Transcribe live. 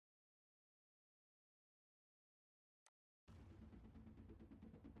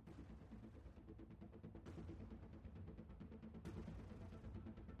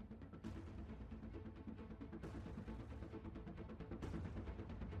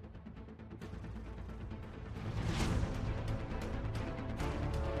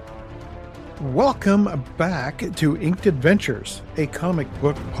Welcome back to Inked Adventures, a comic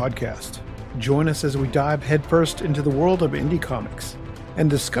book podcast. Join us as we dive headfirst into the world of indie comics and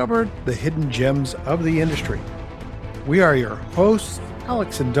discover the hidden gems of the industry. We are your hosts,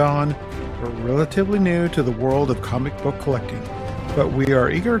 Alex and Don. We're relatively new to the world of comic book collecting, but we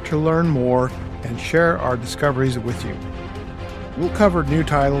are eager to learn more and share our discoveries with you. We'll cover new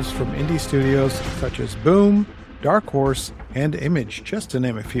titles from indie studios such as Boom, Dark Horse, and Image, just to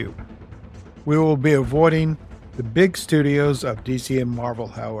name a few. We will be avoiding the big studios of DC and Marvel,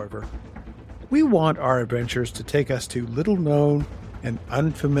 however. We want our adventures to take us to little-known and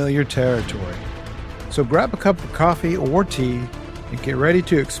unfamiliar territory. So grab a cup of coffee or tea and get ready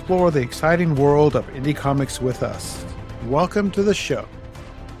to explore the exciting world of indie comics with us. Welcome to the show.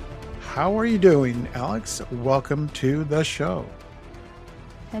 How are you doing, Alex? Welcome to the show.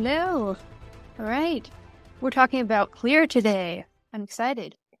 Hello. All right. We're talking about Clear today. I'm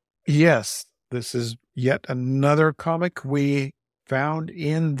excited. Yes, this is yet another comic we found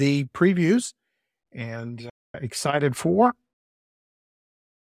in the previews and excited for.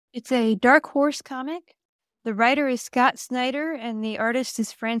 It's a Dark Horse comic. The writer is Scott Snyder and the artist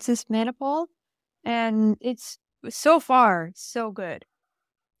is Francis Manapul. And it's so far so good.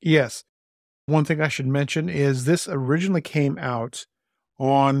 Yes. One thing I should mention is this originally came out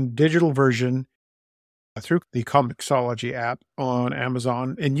on digital version through the Comixology app on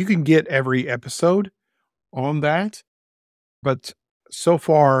Amazon, and you can get every episode on that. But so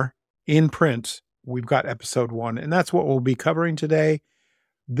far in print, we've got episode 1, and that's what we'll be covering today.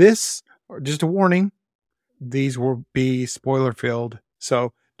 This, just a warning, these will be spoiler filled.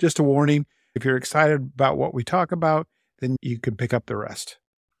 So just a warning, if you're excited about what we talk about, then you can pick up the rest.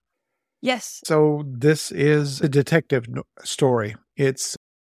 Yes. So this is a detective story. It's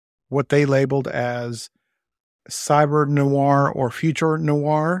what they labeled as cyber noir or future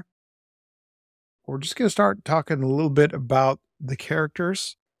noir. We're just going to start talking a little bit about the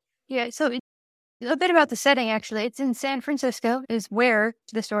characters. Yeah, so a bit about the setting, actually. It's in San Francisco, is where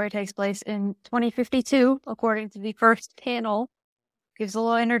the story takes place in 2052, according to the first panel. Gives a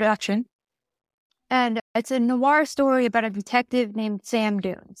little introduction. And it's a noir story about a detective named Sam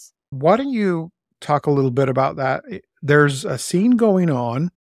Dunes. Why don't you talk a little bit about that? There's a scene going on,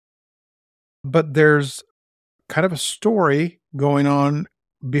 but there's kind of a story going on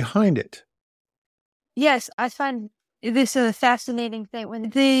behind it. Yes, I find this a fascinating thing when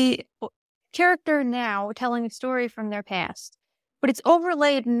the character now telling a story from their past, but it's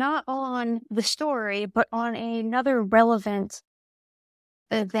overlaid not on the story, but on another relevant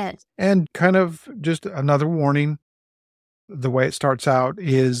event. And kind of just another warning, the way it starts out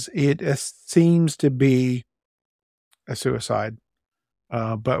is it seems to be a suicide,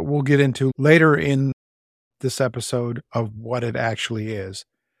 but we'll get into later in this episode of what it actually is.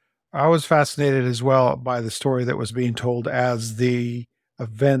 I was fascinated as well by the story that was being told as the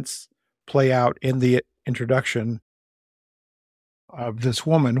events play out in the introduction of this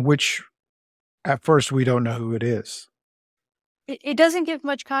woman, which at first we don't know who it is. It doesn't give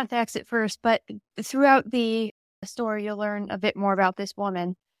much context at first, but throughout the story, you'll learn a bit more about this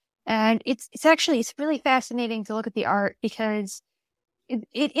woman. And it's really fascinating to look at the art because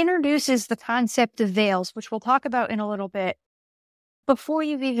it introduces the concept of veils, which we'll talk about in a little bit, before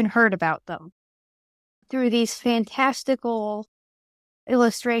you've even heard about them, through these fantastical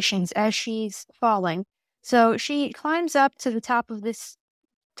illustrations as she's falling. So she climbs up to the top of this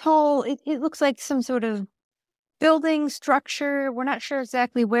tall, it looks like some sort of building structure. We're not sure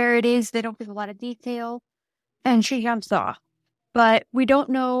exactly where it is. They don't give a lot of detail. And she jumps off. But we don't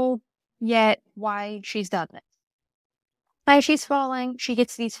know yet why she's done this. As she's falling, she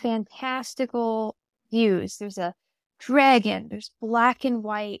gets these fantastical views. There's a dragon, there's black and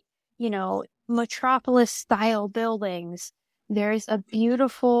white, metropolis-style buildings. There's a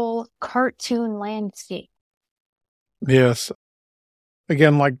beautiful cartoon landscape. Yes.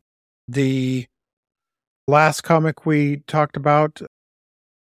 Again, like the last comic we talked about,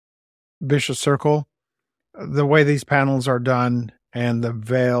 Vicious Circle, the way these panels are done and the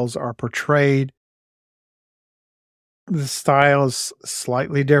veils are portrayed, the style is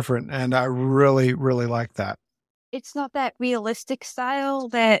slightly different, and I really, really like that. It's not that realistic style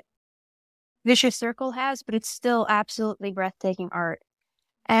that Vicious Circle has, but it's still absolutely breathtaking art.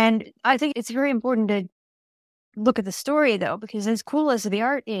 And I think it's very important to look at the story, though, because as cool as the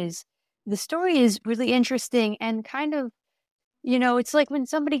art is, the story is really interesting and kind of, it's like when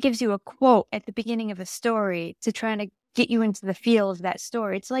somebody gives you a quote at the beginning of a story to try to get you into the feel of that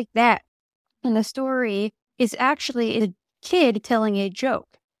story. It's like that. And the story is actually a kid telling a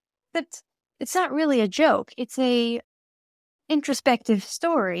joke. But it's not really a joke. It's a introspective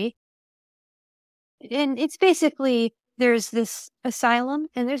story And it's basically, there's this asylum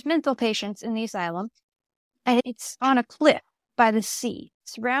and there's mental patients in the asylum, and it's on a cliff by the sea,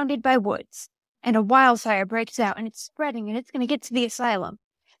 surrounded by woods, and a wildfire breaks out and it's spreading and it's going to get to the asylum.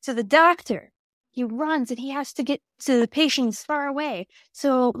 So the doctor, he runs and he has to get to the patients far away.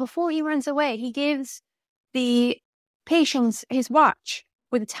 So before he runs away, he gives the patients his watch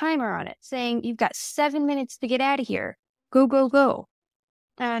with a timer on it saying, "You've got 7 minutes to get out of here. Go, go, go."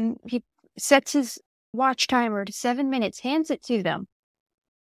 And he sets his watch timer to 7 minutes, hands it to them.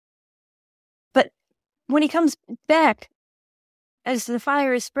 But when he comes back, as the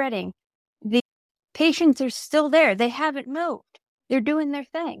fire is spreading, the patients are still there. They haven't moved. They're doing their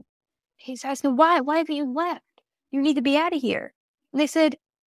thing. He's asking, why? Why have you left? You need to be out of here. And they said,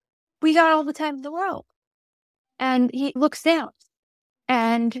 "We got all the time in the world." And he looks down,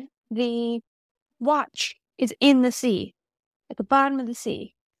 and the watch is in the sea, at the bottom of the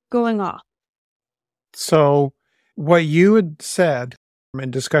sea, going off. So what you had said in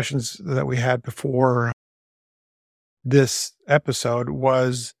discussions that we had before this episode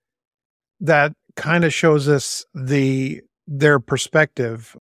was that kind of shows us their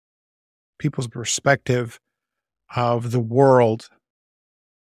perspective, people's perspective of the world.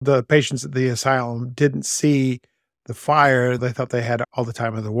 The patients at the asylum didn't see the fire. They thought they had all the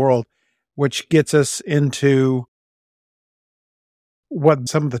time in the world, which gets us into what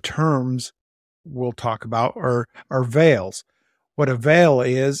some of the terms we'll talk about are veils. What a veil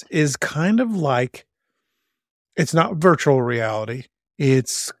is kind of like, it's not virtual reality.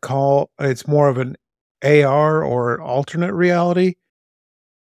 It's more of an AR or an alternate reality.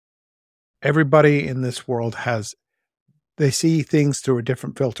 Everybody in this world they see things through a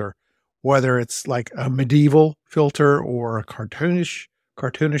different filter, whether it's like a medieval filter or a cartoonish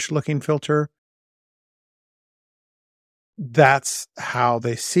looking filter. That's how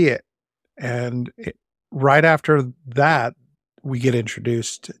they see it. And right after that, we get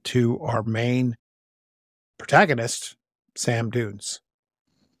introduced to our main protagonist, Sam Dunes.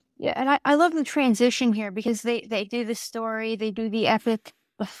 Yeah, and I love the transition here because they do the story, they do the epic,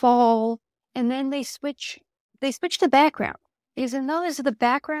 the fall, and then they switch the background. Because notice the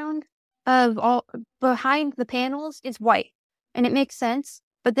background of all behind the panels is white, and it makes sense.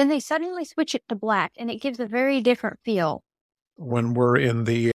 But then they suddenly switch it to black, and it gives a very different feel. When we're in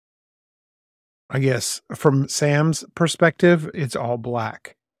the, I guess, from Sam's perspective, it's all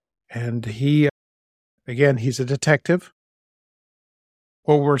black. And he's a detective.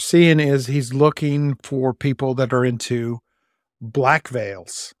 What we're seeing is he's looking for people that are into black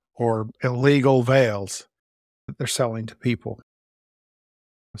veils or illegal veils that they're selling to people.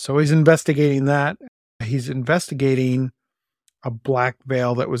 So he's investigating that. He's investigating a black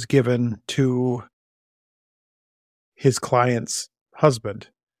veil that was given to his client's husband.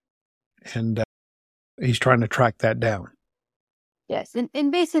 And he's trying to track that down. Yes,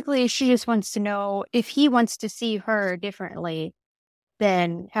 and basically she just wants to know if he wants to see her differently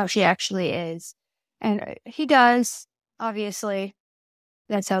than how she actually is. And he does, obviously.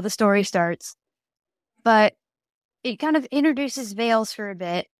 That's how the story starts. But it kind of introduces veils for a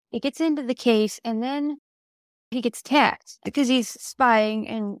bit. It gets into the case, and then he gets attacked because he's spying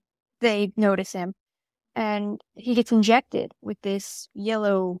and they notice him. And he gets injected with this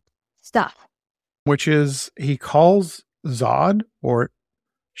yellow stuff. Which is, he calls Zod or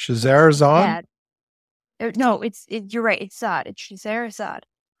Scheherazade. No, you're right. It's Zod. It's Scheherazade.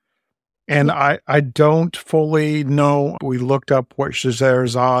 And I don't fully know. We looked up what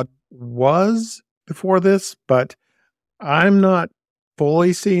Scheherazade was before this, but I'm not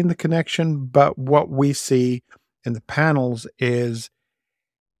fully seeing the connection. But what we see in the panels is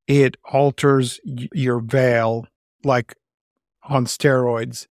it alters your veil like on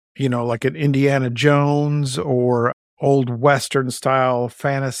steroids, like an Indiana Jones or old Western style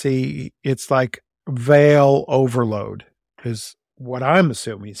fantasy. It's like veil overload is what I'm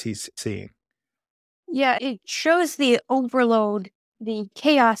assuming he's seeing. Yeah, it shows the overload, the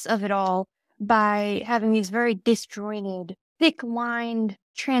chaos of it all by having these very disjointed, thick-lined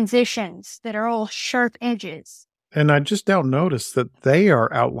transitions that are all sharp edges. And I just now noticed that they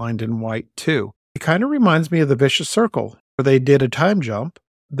are outlined in white too. It kind of reminds me of the Vicious Circle, where they did a time jump.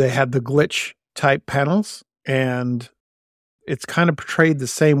 They had the glitch type panels, and it's kind of portrayed the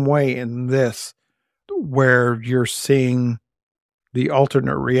same way in this, where you're seeing the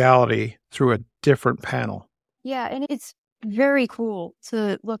alternate reality through a different panel. Yeah, and it's very cool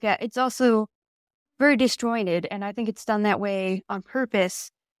to look at. It's also very disjointed, and I think it's done that way on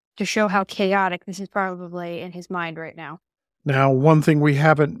purpose to show how chaotic this is probably in his mind right now. Now, one thing we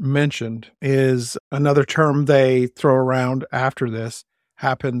haven't mentioned is another term they throw around after this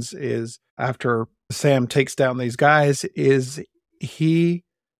happens is after Sam takes down these guys is he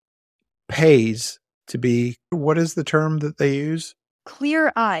pays to be, what is the term that they use?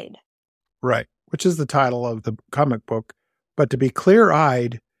 Clear-eyed. Right, which is the title of the comic book. But to be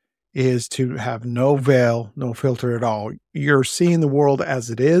clear-eyed is to have no veil, no filter at all. You're seeing the world as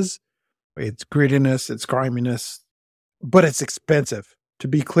it is. It's grittiness, it's griminess, but it's expensive. To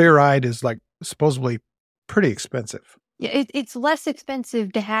be clear-eyed is like supposedly pretty expensive. Yeah, it's less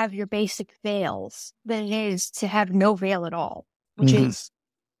expensive to have your basic veils than it is to have no veil at all, which is,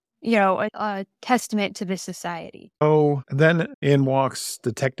 a testament to this society. Oh, then in walks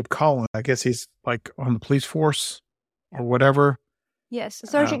Detective Collins. I guess he's like on the police force or whatever. Yes,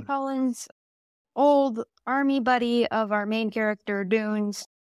 Sergeant Collins, old army buddy of our main character, Dunes,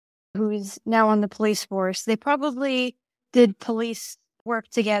 who's now on the police force. They probably did police work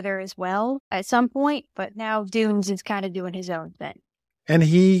together as well at some point, but now Dunes is kind of doing his own thing. And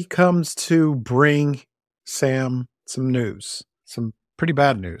he comes to bring Sam some news, some pretty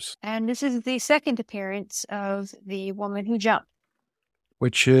bad news. And this is the second appearance of the woman who jumped.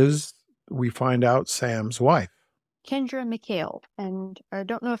 Which is, we find out, Sam's wife. Kendra McHale. And I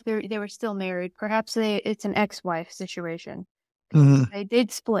don't know if they were still married. Perhaps it's an ex-wife situation. They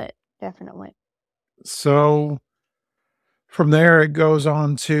did split, definitely. So from there, it goes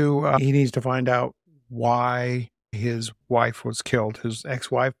on to he needs to find out why his wife was killed, his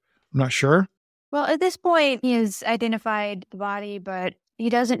ex-wife. I'm not sure. Well, at this point, he has identified the body, but he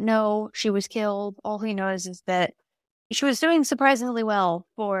doesn't know she was killed. All he knows is that she was doing surprisingly well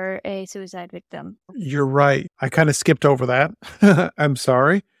for a suicide victim. You're right. I kind of skipped over that. I'm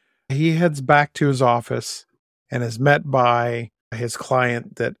sorry. He heads back to his office and is met by his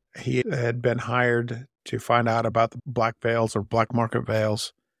client that he had been hired to find out about the black veils or black market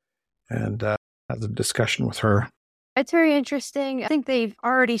veils, and has a discussion with her. It's very interesting. I think they've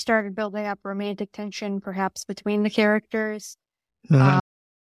already started building up romantic tension, perhaps between the characters.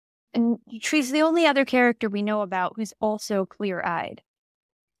 And she's the only other character we know about who's also clear-eyed.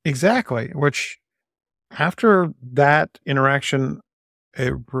 Exactly, which after that interaction,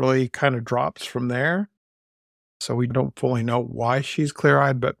 it really kind of drops from there. So we don't fully know why she's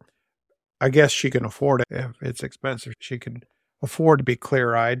clear-eyed, but I guess she can afford it. If it's expensive, she could afford to be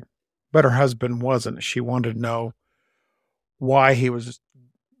clear-eyed. But her husband wasn't. She wanted to know why he was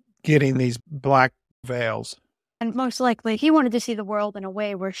getting these black veils. And most likely, he wanted to see the world in a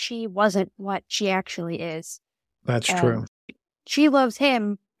way where she wasn't what she actually is. That's true. She loves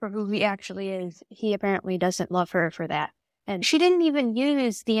him for who he actually is. He apparently doesn't love her for that. And she didn't even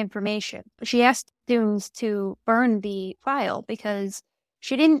use the information. She asked Dunes to burn the file because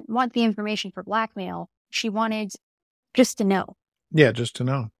she didn't want the information for blackmail. She wanted just to know. Yeah, just to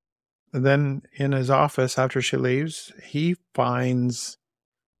know. And then in his office, after she leaves, he finds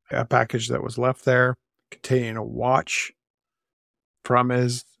a package that was left there containing a watch from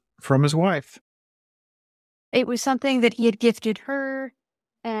his wife. It was something that he had gifted her,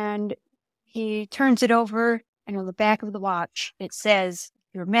 and he turns it over, and on the back of the watch, it says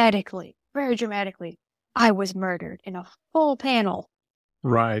dramatically, very dramatically, "I was murdered," in a full panel.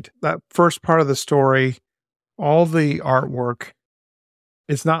 Right. That first part of the story, all the artwork,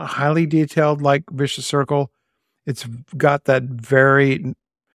 it's not highly detailed like Vicious Circle. It's got that very,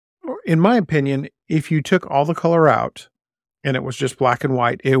 in my opinion, if you took all the color out and it was just black and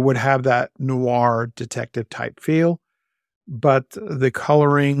white, it would have that noir detective type feel. But the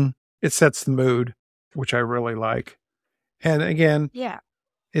coloring, it sets the mood, which I really like. And again,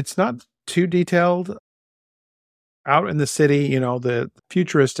 it's not too detailed. Out in the city, the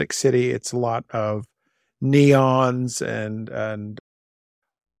futuristic city, it's a lot of neons and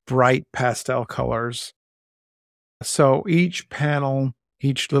bright pastel colors. So each panel,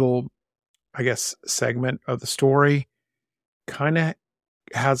 each little, I guess, segment of the story kind of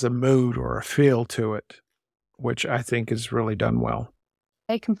has a mood or a feel to it, which I think is really done well.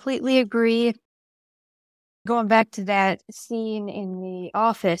 I completely agree. Going back to that scene in the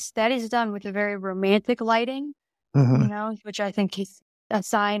office, that is done with a very romantic lighting, which I think is a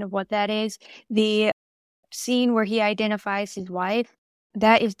sign of what that is. The scene where he identifies his wife,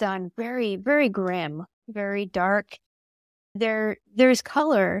 that is done very, very grim, very dark. There's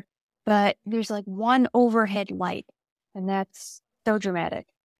color, but there's like one overhead light, and that's so dramatic.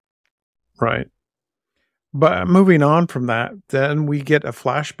 Right. But moving on from that, then we get a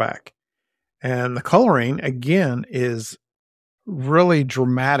flashback. And the coloring, again, is really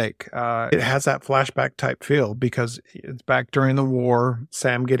dramatic. It has that flashback type feel because it's back during the war,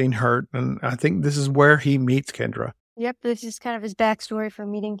 Sam getting hurt. And I think this is where he meets Kendra. Yep, this is kind of his backstory for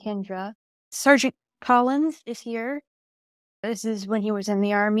meeting Kendra. Sergeant Collins is here. This is when he was in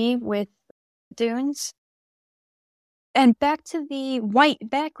the army with dunes. And back to the white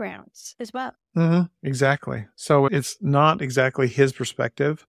backgrounds as well. Exactly. So it's not exactly his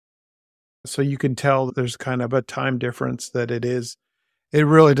perspective. So you can tell that there's kind of a time difference that it is. It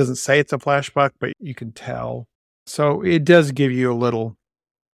really doesn't say it's a flashback, but you can tell. So it does give you a little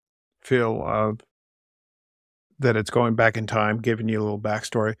feel of that it's going back in time, giving you a little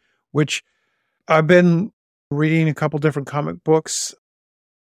backstory, which I've been reading a couple different comic books,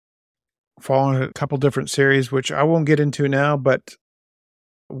 following a couple different series, which I won't get into now, but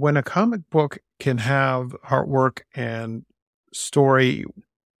when a comic book can have artwork and story,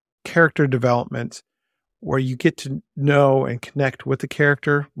 character development, where you get to know and connect with the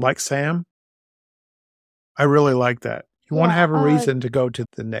character, like Sam, I really like that. You want to have a reason to go to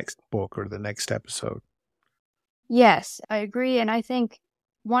the next book or the next episode. Yes, I agree. And I think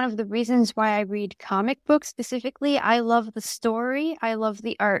one of the reasons why I read comic books specifically, I love the story, I love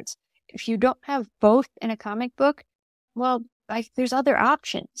the art. If you don't have both in a comic book, well, there's other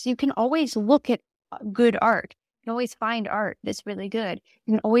options. You can always look at good art. You can always find art that's really good.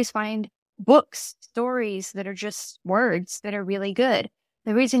 You can always find books, stories that are just words that are really good.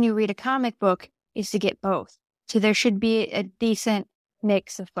 The reason you read a comic book is to get both. So there should be a decent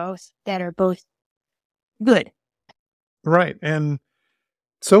mix of both that are both good. Right. And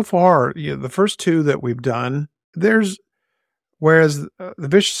so far, the first two that we've done, whereas the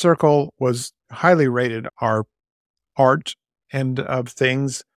Vicious Circle was highly rated, our art end of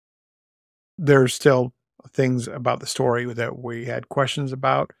things, there's still things about the story that we had questions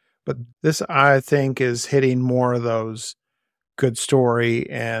about. But this, I think, is hitting more of those good story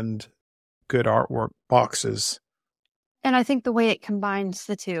and good artwork boxes. And I think the way it combines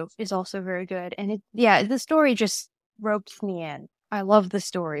the two is also very good. And the story just roped me in. I love the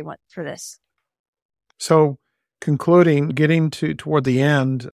story for this. So concluding, getting toward the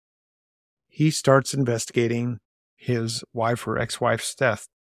end, he starts investigating his wife or ex-wife's death,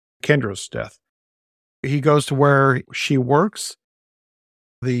 Kendra's death. He goes to where she works,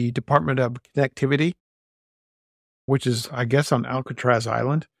 the Department of Connectivity, which is, I guess, on Alcatraz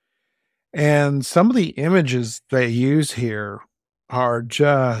Island. And some of the images they use here are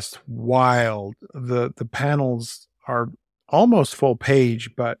just wild. The panels are almost full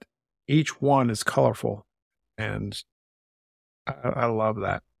page, but each one is colorful. And I love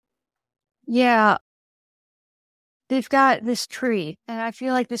that. Yeah. They've got this tree, and I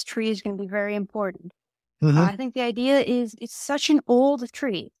feel like this tree is going to be very important. I think the idea is it's such an old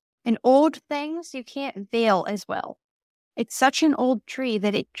tree. And old things you can't veil as well. It's such an old tree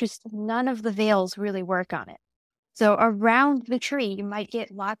that none of the veils really work on it. So around the tree, you might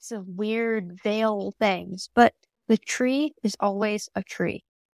get lots of weird veil things, but the tree is always a tree.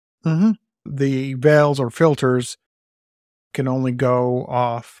 The veils or filters can only go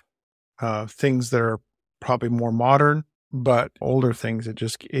off things that are probably more modern, but older things,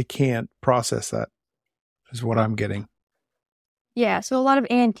 it can't process that, is what I'm getting. Yeah, so a lot of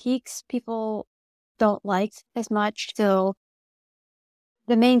antiques people don't like as much. So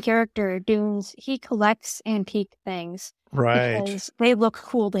the main character, Dunes, he collects antique things. Right. Because they look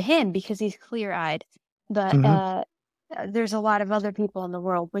cool to him because he's clear-eyed. But there's a lot of other people in the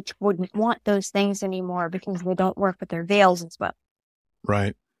world which wouldn't want those things anymore because they don't work with their veils as well.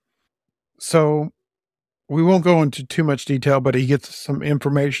 Right. So we won't go into too much detail, but he gets some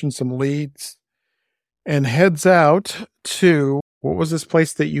information, some leads, and heads out to, what was this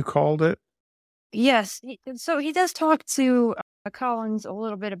place that you called it? Yes. So he does talk to Collins a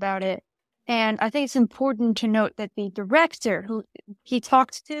little bit about it. And I think it's important to note that the director who he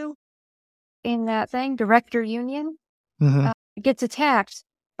talked to in that thing, Director Union, gets attacked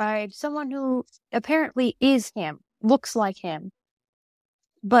by someone who apparently is him, looks like him.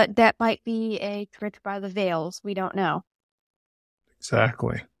 But that might be a trick by the veils. We don't know.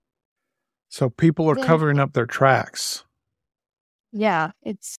 Exactly. So people are covering up their tracks. Yeah,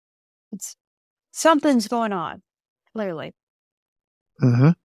 it's something's going on, clearly.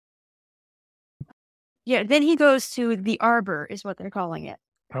 Yeah, then he goes to the Arbor, is what they're calling it.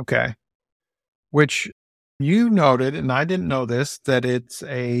 Okay. Which you noted, and I didn't know this, that it's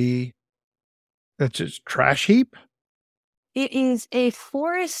a trash heap? It is a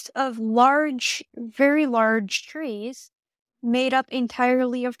forest of very large trees made up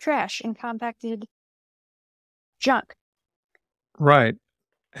entirely of trash and compacted junk. Right.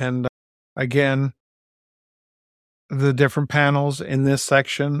 And again, the different panels in this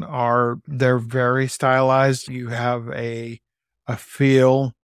section they're very stylized. You have a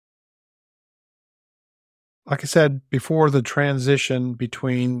feel. Like I said before, the transition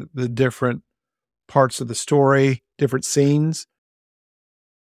between the different parts of the story, different scenes,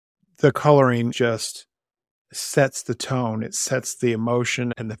 the coloring just sets the tone. It sets the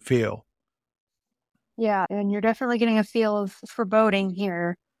emotion and the feel. Yeah, and you're definitely getting a feel of foreboding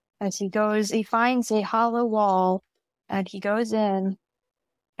here as he finds a hollow wall and he goes in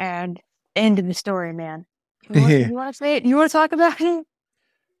and end of the story, man. You want to say it? You want to talk about it?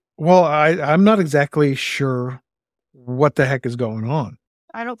 Well, I'm not exactly sure what the heck is going on.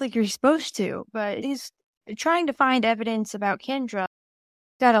 I don't think you're supposed to, but he's trying to find evidence about Kendra.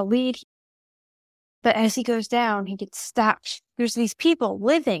 Got a lead, but as he goes down, he gets stopped. There's these people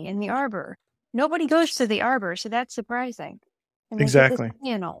living in the arbor. Nobody goes to the arbor, so that's surprising. And we get this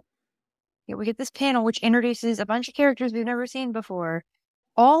panel. Yeah, we get this panel which introduces a bunch of characters we've never seen before,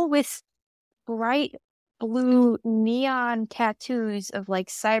 all with bright blue neon tattoos of like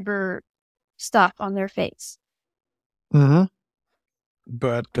cyber stuff on their face. Mm-hmm.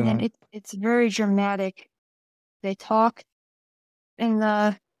 But and then it's very dramatic. They talk in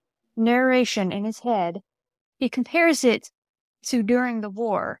the narration in his head. He compares it to during the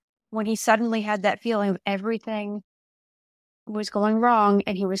war when he suddenly had that feeling of everything was going wrong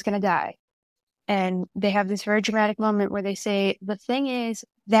and he was going to die. And they have this very dramatic moment where they say, the thing is,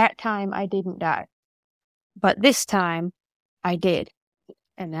 that time I didn't die. But this time I did.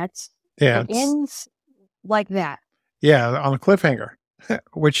 And it ends like that. Yeah, on a cliffhanger,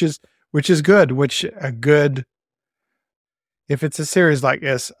 which is good, if it's a series like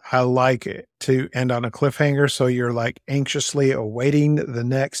this, I like it to end on a cliffhanger. So you're like anxiously awaiting the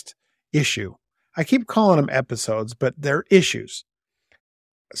next issue. I keep calling them episodes, but they're issues.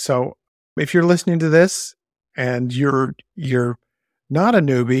 So if you're listening to this and you're not a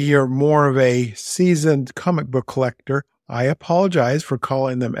newbie, you're more of a seasoned comic book collector, I apologize for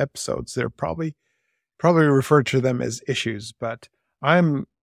calling them episodes. They're probably refer to them as issues, but I'm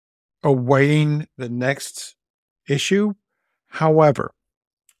awaiting the next issue. However,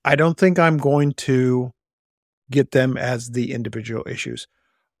 I don't think I'm going to get them as the individual issues.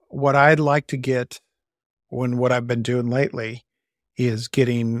 What I'd like to get, what I've been doing lately, is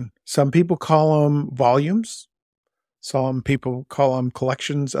getting, some people call them volumes, some people call them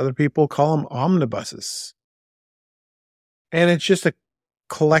collections, other people call them omnibuses. And it's just a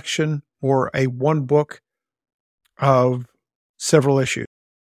collection or a one book of several issues,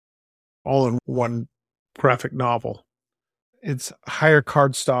 all in one graphic novel. It's higher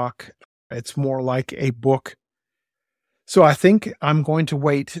cardstock. It's more like a book. So I think I'm going to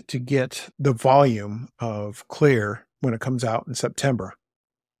wait to get the volume of Clear when it comes out in September.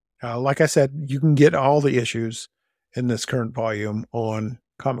 Like I said, you can get all the issues in this current volume on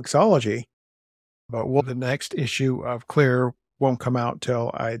Comixology, but the next issue of Clear won't come out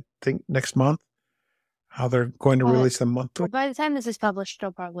till I think next month. How they're going to release them monthly. Well, by the time this is published,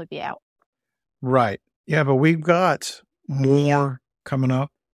 it'll probably be out. Right. Yeah, but we've got more coming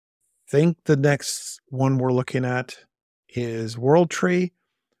up. I think the next one we're looking at is World Tree.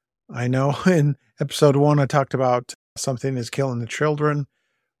 I know in episode 1 I talked about Something is Killing the Children,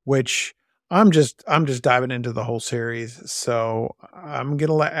 which I'm just diving into the whole series. So I'm going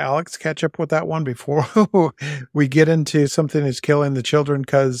to let Alex catch up with that one before we get into Something is Killing the Children,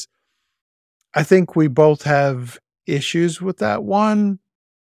 because I think we both have issues with that one,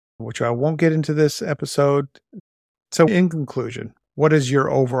 which I won't get into this episode. So in conclusion, what is your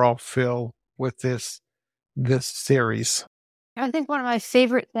overall feel with this series? I think one of my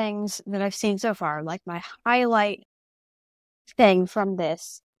favorite things that I've seen so far, like my highlight thing from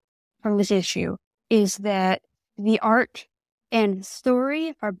this issue, is that the art and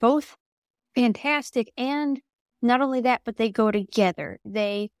story are both fantastic, and not only that, but they go together.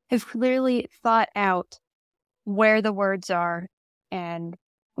 They have clearly thought out where the words are and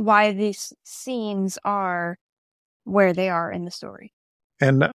why these scenes are where they are in the story.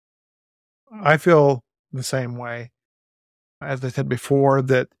 And I feel the same way. As I said before,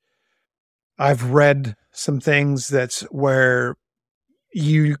 that I've read some things that's where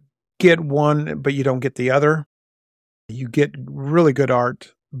you get one, but you don't get the other. You get really good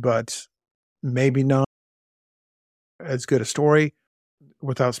art, but maybe not as good a story.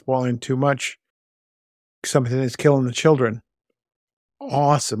 Without spoiling too much, Something is Killing the Children.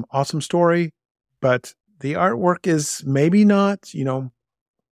 Awesome story, but the artwork is maybe not,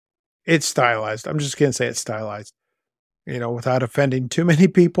 it's stylized. I'm just going to say it's stylized. Without offending too many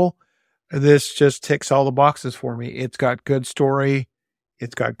people, this just ticks all the boxes for me. It's got good story.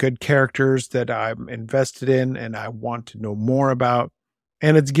 It's got good characters that I'm invested in and I want to know more about.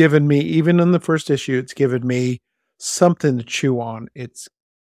 And it's given me, even in the first issue, it's given me something to chew on. It's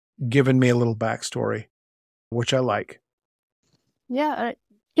given me a little backstory, which I like. Yeah,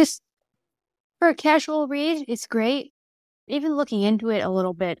 just for a casual read, it's great. even looking into it a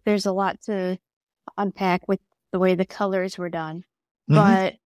little bit, there's a lot to unpack with the way the colors were done. Mhm.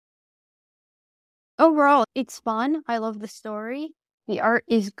 But overall, it's fun. I love the story. The art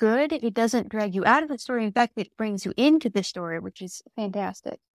is good. It doesn't drag you out of the story. In fact, it brings you into the story, which is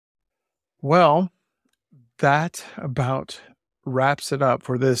fantastic. Well, that about wraps it up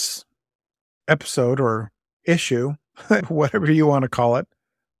for this episode or issue, whatever you want to call it,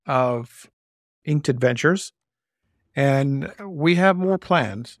 of Inked Adventures. And we have more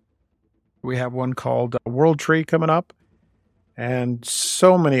plans. We have one called World Tree coming up, and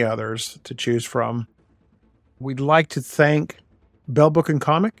so many others to choose from. We'd like to thank Bell Book and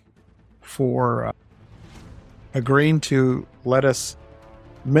Comic for agreeing to let us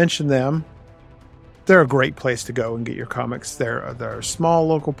mention them. They're a great place to go and get your comics. They're a small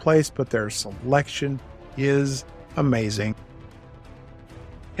local place, but their selection is amazing.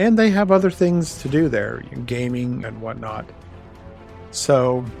 And they have other things to do there, gaming and whatnot.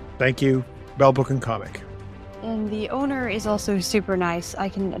 So thank you, Bell Book and Comic. And the owner is also super nice. I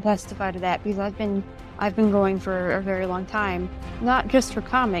can testify to that because I've been going for a very long time, not just for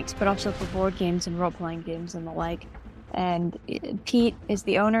comics, but also for board games and role-playing games and the like. And Pete is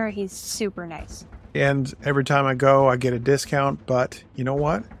the owner. He's super nice. And every time I go, I get a discount. But you know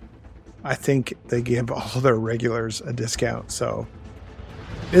what? I think they give all their regulars a discount. So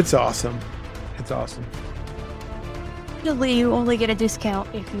it's awesome. It's awesome. Usually you only get a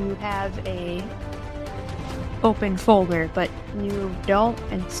discount if you have a open folder, but you don't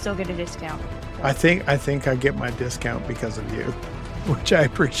and still get a discount. I think I get my discount because of you, which I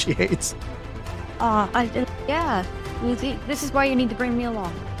appreciate. Yeah. This is why you need to bring me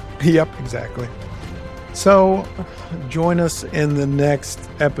along. Yep, exactly. So join us in the next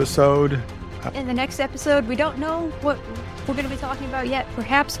episode. In the next episode, we don't know what we're going to be talking about yet.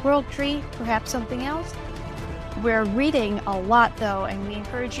 Perhaps World Tree, perhaps something else. We're reading a lot, though, and we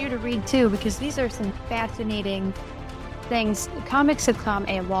encourage you to read, too, because these are some fascinating things. Comics have come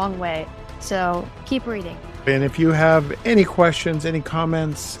a long way, so keep reading. And if you have any questions, any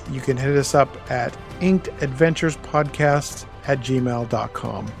comments, you can hit us up at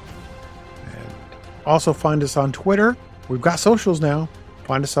inkedadventurespodcast@gmail.com. And also find us on Twitter. We've got socials now.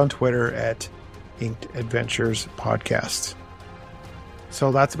 Find us on Twitter at Inked Adventures Podcast.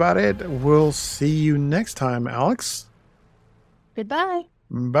 So that's about it. We'll see you next time, Alex. Goodbye.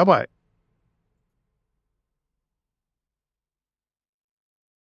 Bye-bye.